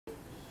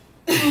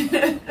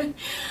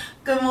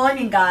Good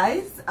morning,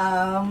 guys.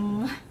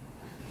 I'm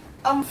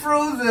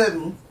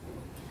frozen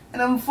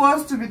and I'm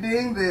forced to be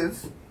doing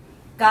this.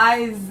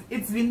 Guys,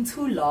 it's been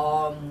too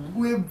long.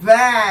 We're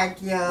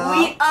back, y'all.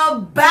 We are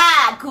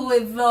back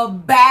with a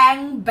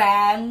bang,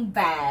 bang,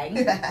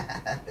 bang.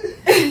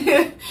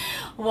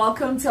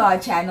 Welcome to our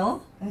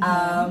channel.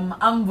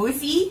 I'm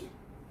Busi.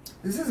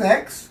 This is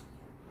X.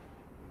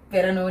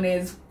 Better known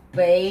as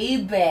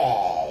Baby.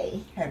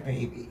 Hey,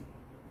 baby.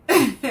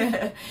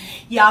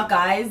 Yeah,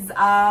 guys.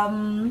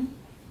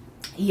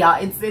 Yeah,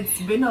 it's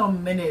been a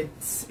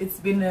minute. It's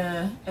been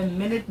a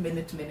minute,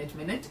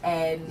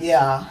 and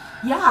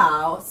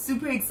yeah,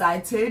 super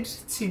excited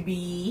to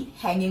be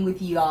hanging with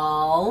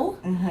y'all.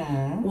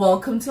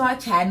 Welcome to our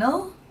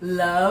channel,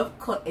 Love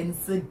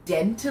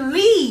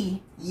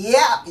Coincidentally.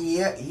 Yeah,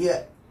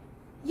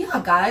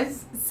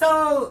 guys.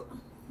 So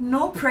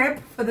no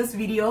prep for this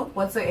video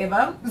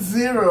whatsoever.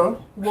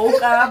 Zero. Woke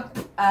up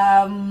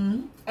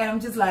and I'm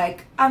just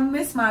like, I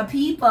miss my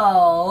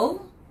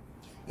people.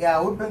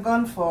 Yeah, we've been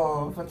gone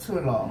for too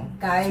long,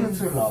 guys.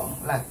 Too long.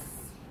 Like,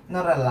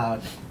 not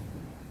allowed.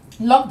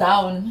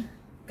 Lockdown,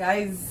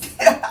 guys.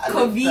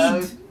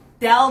 COVID,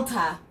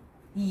 Delta.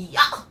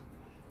 Yeah.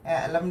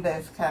 Lambda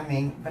is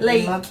coming, but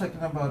Like, we're not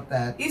talking about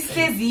that. It's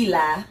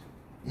Fezila.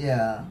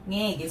 Yeah.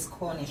 It's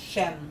corner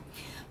shem.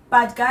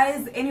 But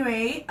guys,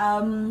 anyway,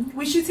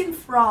 we're shooting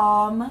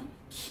from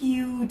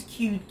cute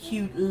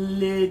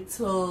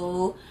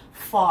little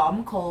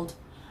farm called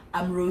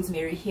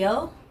Rosemary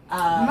Hill.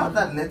 Not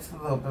that little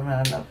though,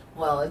 Amanda.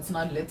 Well, it's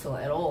not little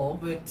at all,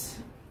 but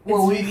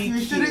well, it's really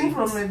we're shooting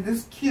from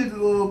this cute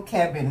little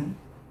cabin.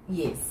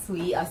 Yes,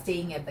 we are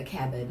staying at the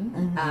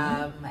cabin,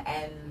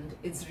 and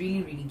it's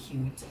really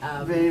cute.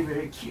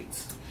 Very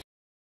cute.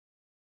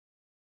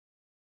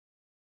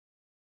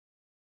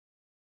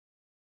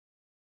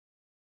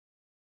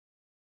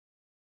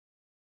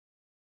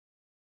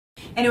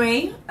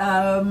 Anyway,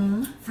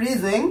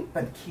 freezing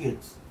but cute,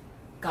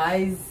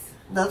 guys.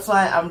 That's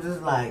why I'm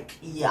just like,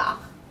 yeah.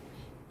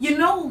 You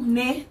know,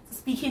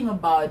 speaking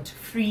about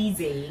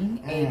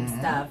freezing and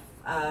stuff,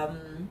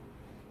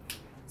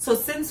 so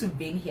since we've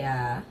been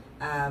here,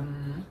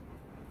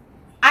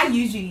 I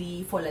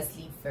usually fall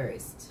asleep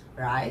first,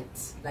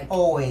 right? Like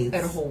always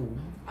at home.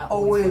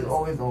 Always.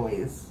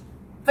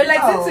 But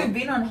like since we've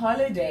been on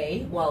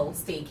holiday, well,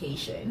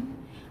 staycation,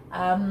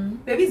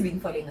 baby's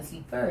been falling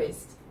asleep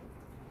first.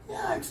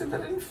 Yeah, except I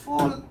didn't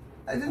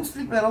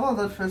sleep at all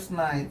that first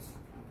night.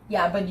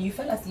 Yeah, but you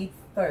fell asleep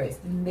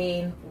first, and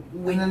then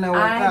when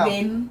I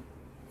then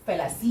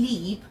fell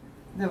asleep,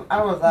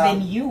 I was out.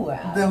 then you were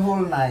out. The whole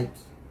night.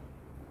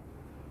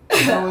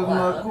 That was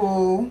not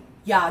cool.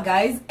 Yeah,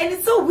 guys, and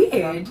it's so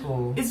weird.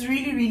 Cool. It's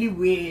really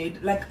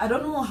weird. Like, I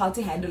don't know how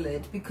to handle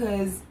it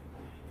because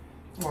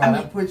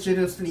I put you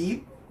to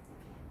sleep.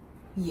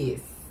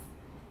 Yes,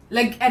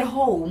 like at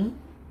home,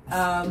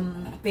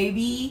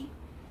 baby,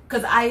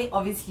 because I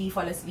obviously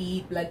fall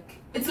asleep.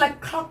 Like, it's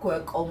like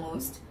clockwork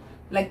almost.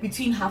 Like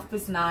between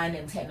 9:30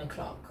 and 10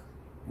 o'clock.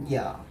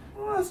 Yeah.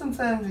 Well,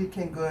 sometimes you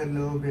can go a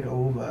little bit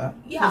over.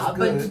 Yeah,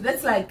 but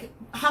that's like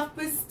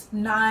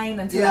 9:30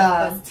 until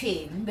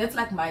 10:30. That's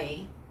like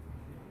my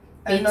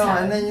I know, bedtime.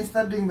 and then you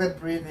start doing that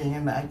breathing,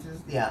 and I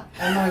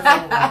know it's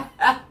over.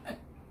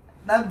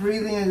 That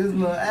breathing, I just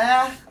know,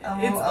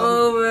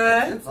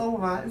 over. It's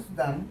over. It's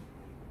done.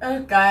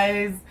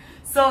 Guys.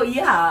 So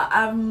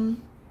yeah,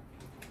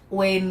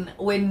 when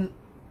we're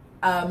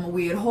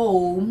at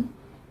home,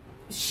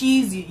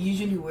 she's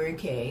usually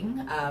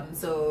working,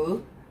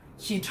 so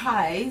she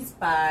tries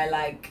by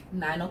like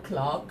 9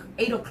 o'clock,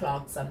 8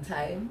 o'clock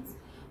sometimes,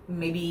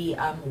 maybe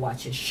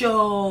watch a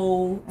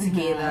show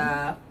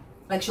together.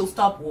 Like, she'll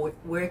stop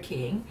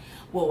working,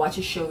 we'll watch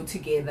a show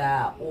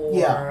together,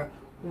 or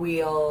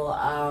we'll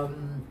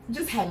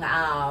just hang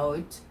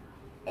out,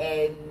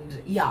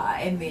 and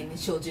then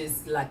she'll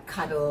just like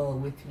cuddle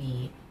with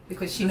me.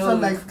 Because she knows.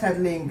 Likes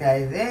cuddling,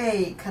 guys.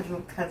 Hey,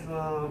 cuddle.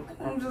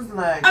 I'm just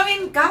like. I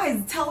mean,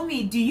 guys, tell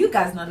me, do you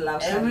guys not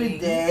love cuddling? Every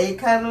day,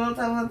 cuddle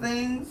type of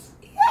things?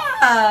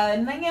 Yeah,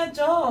 Nanya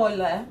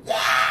Jola.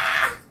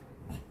 Yeah!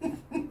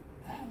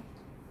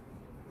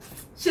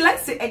 She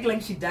likes to act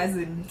like she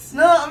doesn't.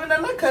 No, I mean, I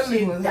like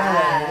cuddling with does.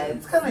 her.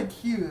 It's kind of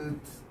cute.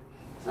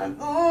 It's like,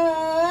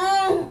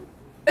 oh.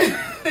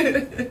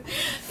 It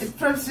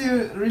preps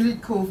you really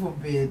cool for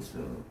bed,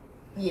 so.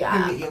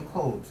 Yeah. You're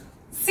cold.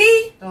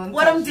 See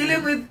what I'm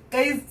dealing with,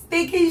 guys?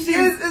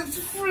 Staycation. It's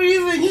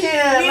freezing here.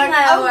 Like,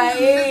 I'm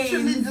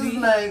literally just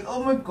like,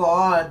 oh my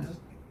god.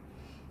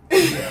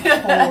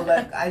 Cold.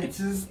 Like, I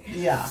just,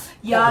 yeah,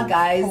 cold,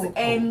 guys. cold.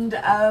 And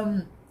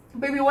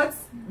baby, what's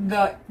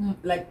the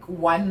like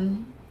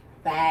one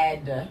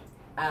bad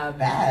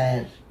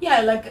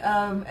yeah, like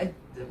a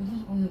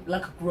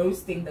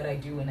gross thing that I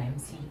do when I'm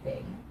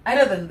sleeping,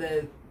 other than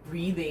the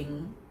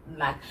breathing?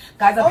 Like,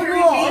 guys,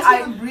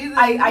 apparently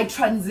I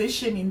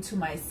transition into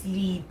my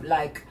sleep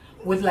like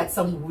with like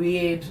some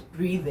weird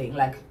breathing,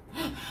 like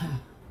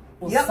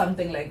or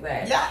something like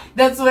that. Yeah,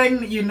 that's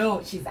when you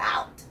know she's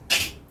out.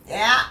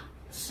 Yeah,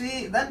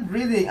 see that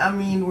breathing. I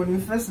mean, when we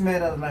first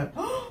met, I was like,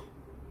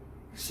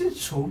 Is she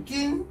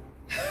choking?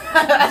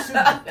 Is she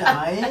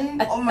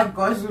dying? Oh my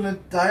gosh, she's gonna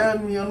die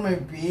on me on my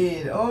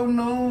bed. Oh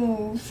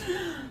no.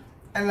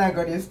 And I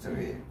got used to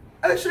it.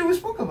 Actually, we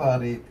spoke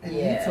about it, and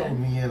you told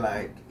me, you're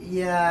like,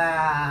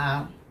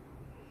 yeah,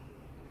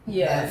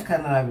 that's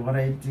kind of like what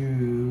I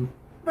do.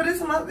 But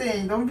it's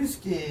nothing. Don't be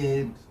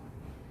scared.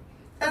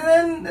 And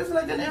then it's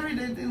like an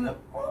everyday thing. Like,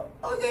 oh,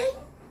 okay.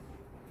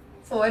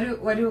 So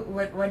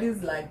what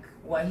is like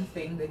one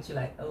thing that you're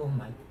like, oh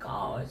my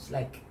gosh,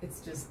 like it's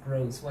just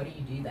gross? Why do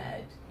you do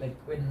that? Like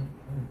when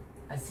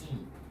I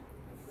sleep?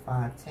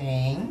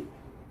 Farting.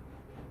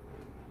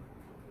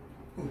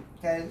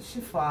 Guys, she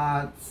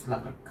farts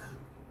like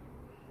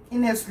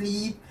in her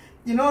sleep.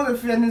 You know what the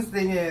funniest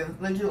thing is?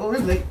 Like you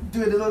always like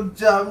do a little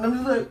jump, and I'm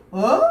just like,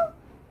 huh?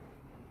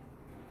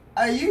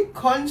 Are you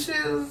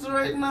conscious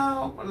right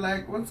now? Or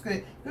like what's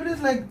going? You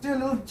just like do a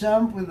little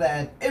jump with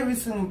that every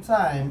single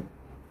time.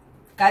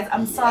 Guys,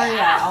 I'm sorry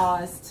I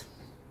asked.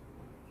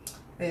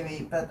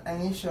 Baby, but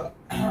Anisha,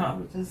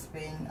 we're just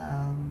being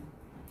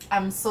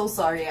I'm so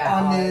sorry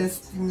I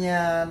honest. asked.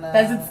 Nyana.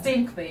 Does it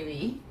stink,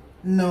 baby?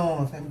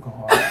 No, thank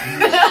God.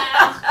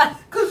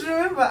 Because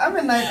remember, I'm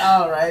a night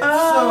owl, right?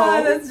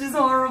 Oh, so that's just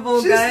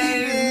horrible, she's guys.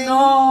 sleeping.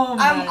 No,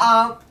 I'm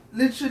up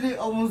literally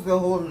almost the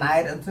whole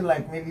night until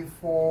like maybe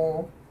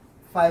 4,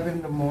 5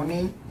 in the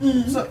morning.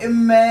 So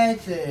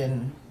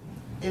imagine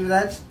if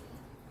that's,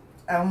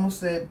 I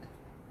almost said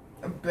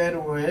a bad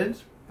word,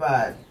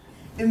 but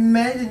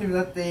imagine if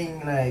that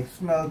thing like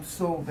smelled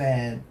so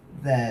bad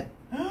that,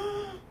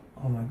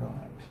 oh my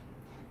God.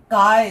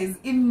 Guys,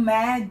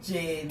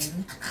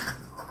 imagine.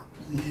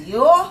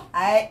 Yo,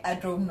 I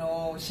don't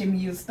know. Shame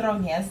you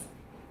strong, yes?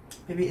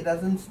 Maybe it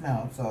doesn't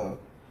smell, so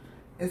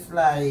it's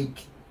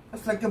like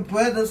a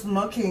bird that's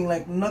knocking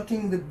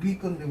the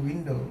beak on the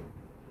window.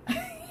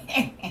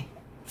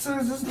 So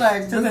it's just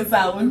like just a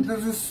sound.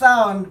 There's a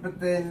sound, but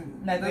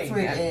then nothing, that's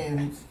where it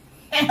ends.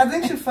 I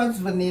think she fucks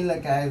vanilla,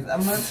 guys.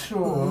 I'm not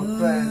sure,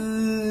 but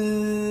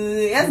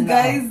yes,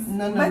 guys.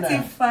 No. But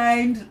you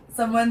find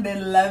someone that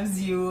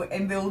loves you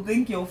and they'll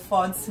think your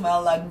farts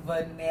smell like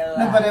vanilla.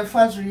 No, but her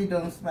farts really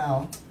don't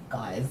smell,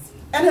 guys.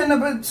 And her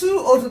number 2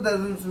 also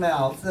doesn't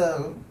smell.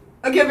 So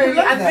okay, baby,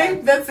 I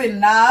think that's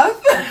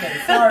enough. Okay,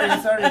 sorry,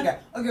 guys.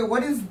 Okay,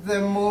 what is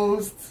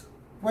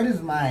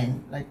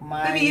mine? Like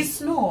mine. Maybe you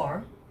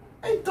snore.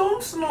 I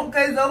don't snore,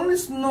 guys. I only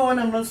snore when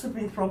I'm not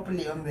sleeping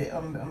properly on the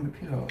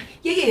pillow.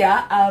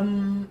 Yeah.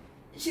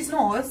 She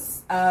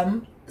snores.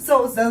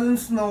 So doesn't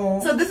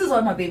snore. So this is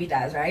what my baby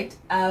does, right?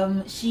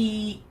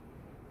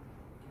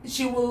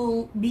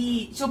 She'll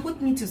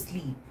put me to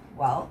sleep.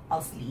 Well,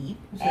 I'll sleep.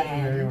 She does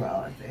very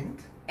well, I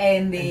think.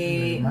 And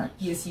then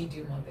yes, you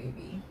do, my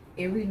baby.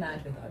 Every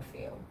night without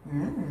fail.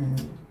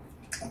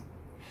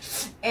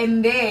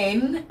 And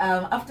then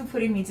after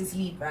putting me to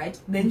sleep, right?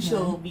 Then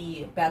she'll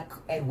be back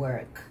at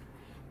work.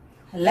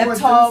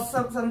 Laptop.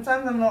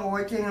 Sometimes I'm not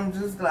working. I'm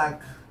just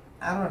like,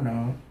 I don't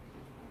know.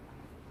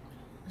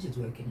 She's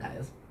working,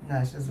 guys.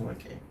 No, she's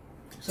working.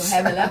 She'll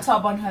have a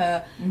laptop on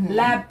her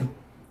lap,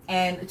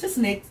 and just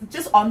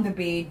on the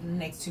bed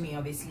next to me,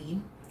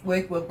 obviously.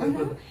 Work.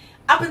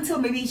 Up until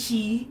maybe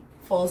she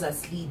falls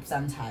asleep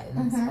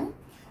sometimes.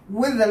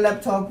 With the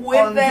laptop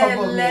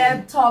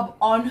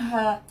on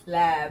her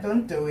lap.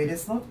 Don't do it.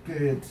 It's not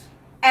good.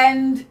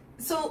 And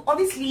so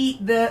obviously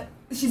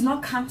she's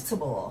not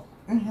comfortable.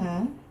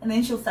 And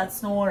then she'll start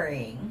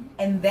snoring,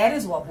 and that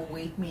is what will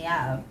wake me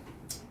up.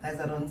 As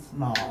I don't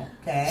snore,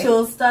 okay?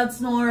 She'll start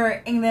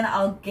snoring, and then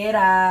I'll get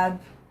up,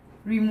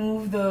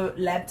 remove the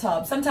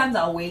laptop. Sometimes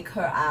I'll wake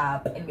her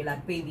up and be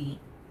like, baby,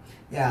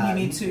 you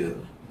need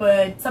to.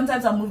 But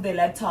sometimes I'll move the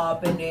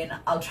laptop, and then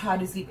I'll try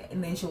to sleep,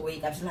 and then she'll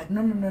wake up. She's like,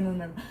 no,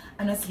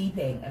 I'm not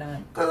sleeping. And I'm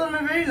like, because I'm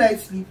a very light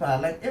sleeper.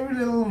 Like every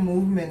little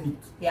movement,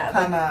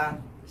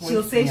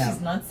 she'll say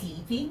she's not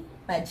sleeping,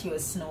 but she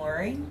was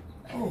snoring.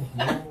 Oh,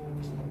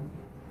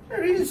 I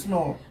really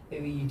snore.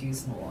 Maybe you do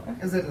snore.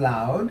 Is it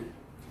loud?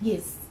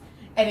 Yes.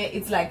 And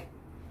it's like,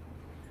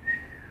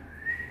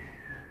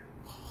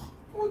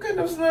 what kind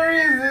of snoring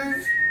is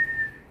this?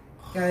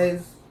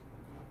 Guys,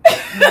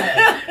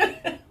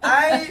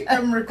 I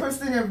am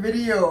requesting a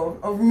video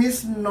of me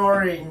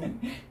snoring.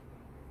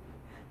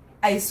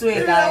 I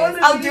swear, guys,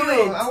 I'll do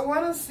it. I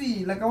want to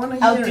see, I want to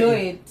hear I'll do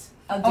it.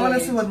 I want to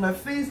see what my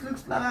face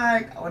looks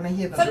like. I want to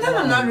hear the Sometimes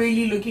I'm not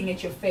really looking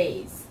at your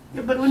face.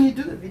 Yeah, but when you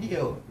do the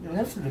video, you'll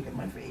have to look at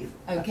my face.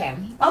 Okay.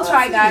 I'll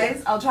try,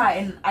 guys. I'll try,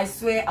 and I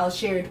swear I'll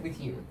share it with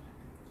you.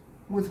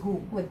 With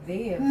who? With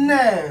them.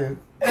 No.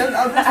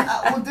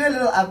 We'll do a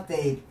little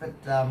update, but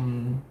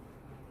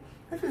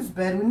if it's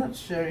bad, we're not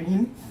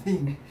sharing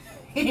anything.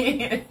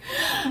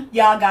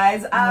 Yeah,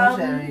 guys. Not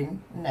sharing.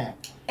 No.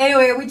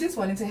 Anyway, we just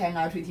wanted to hang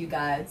out with you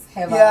guys.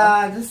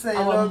 Just say,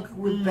 look,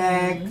 we're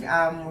back.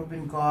 We've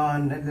been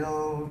gone a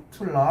little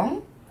too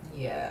long.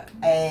 Yeah.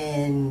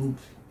 And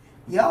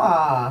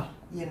yeah,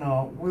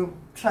 we'll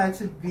try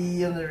to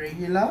be on the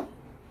regular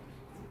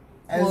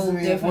as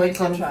we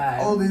work on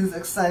all these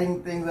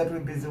exciting things that we're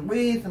busy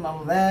with and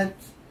all that.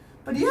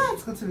 But yeah,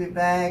 it's good to be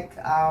back.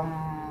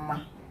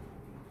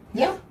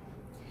 Yeah.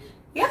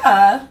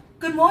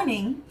 Good good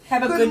morning.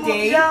 Have a good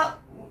day. Yeah,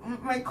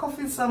 my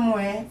coffee's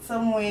somewhere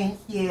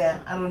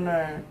here. I don't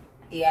know.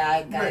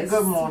 Yeah, guys.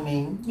 Good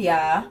morning.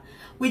 Yeah,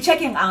 we're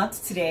checking out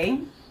today.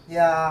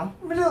 Yeah,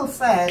 I'm a little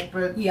sad,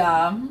 but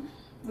yeah,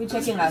 we're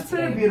checking out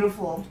today. It's pretty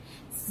beautiful.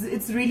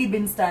 It's really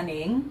been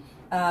stunning.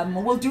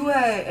 We'll do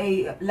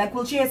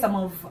we'll share some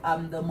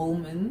of the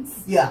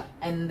moments. Yeah.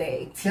 And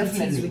the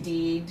activities we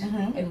did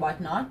and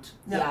whatnot.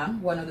 Yeah,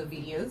 one of the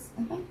videos.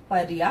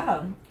 But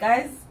yeah,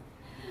 guys,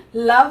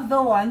 love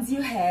the ones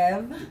you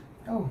have.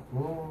 Oh.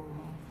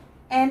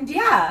 And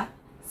yeah,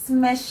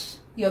 smash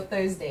your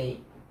Thursday.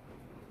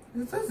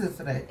 It's Thursday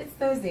today. It's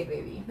Thursday,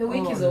 baby. The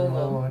week is over.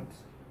 Lord.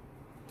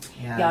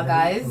 Yeah,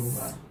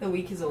 guys, the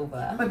week is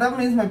over. But that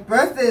means my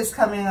birthday is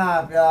coming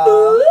up,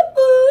 y'all.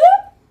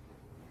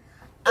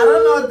 I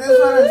don't know if this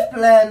one is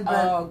planned,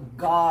 but oh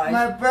god,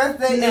 my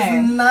birthday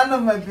is none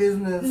of my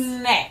business.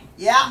 Nah.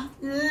 Yeah.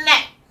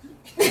 Nah.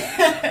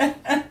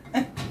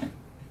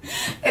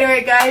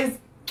 Anyway, guys,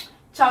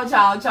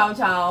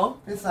 ciao.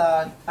 Peace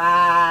out.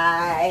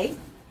 Bye.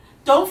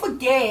 Don't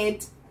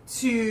forget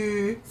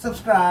to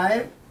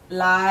subscribe,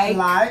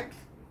 like,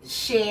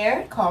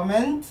 share,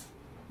 comment.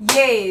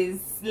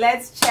 Yes,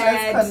 let's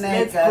chat,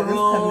 let's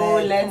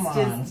grow, let's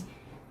just,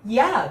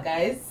 yeah,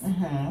 guys.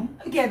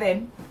 Okay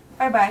then,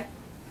 bye.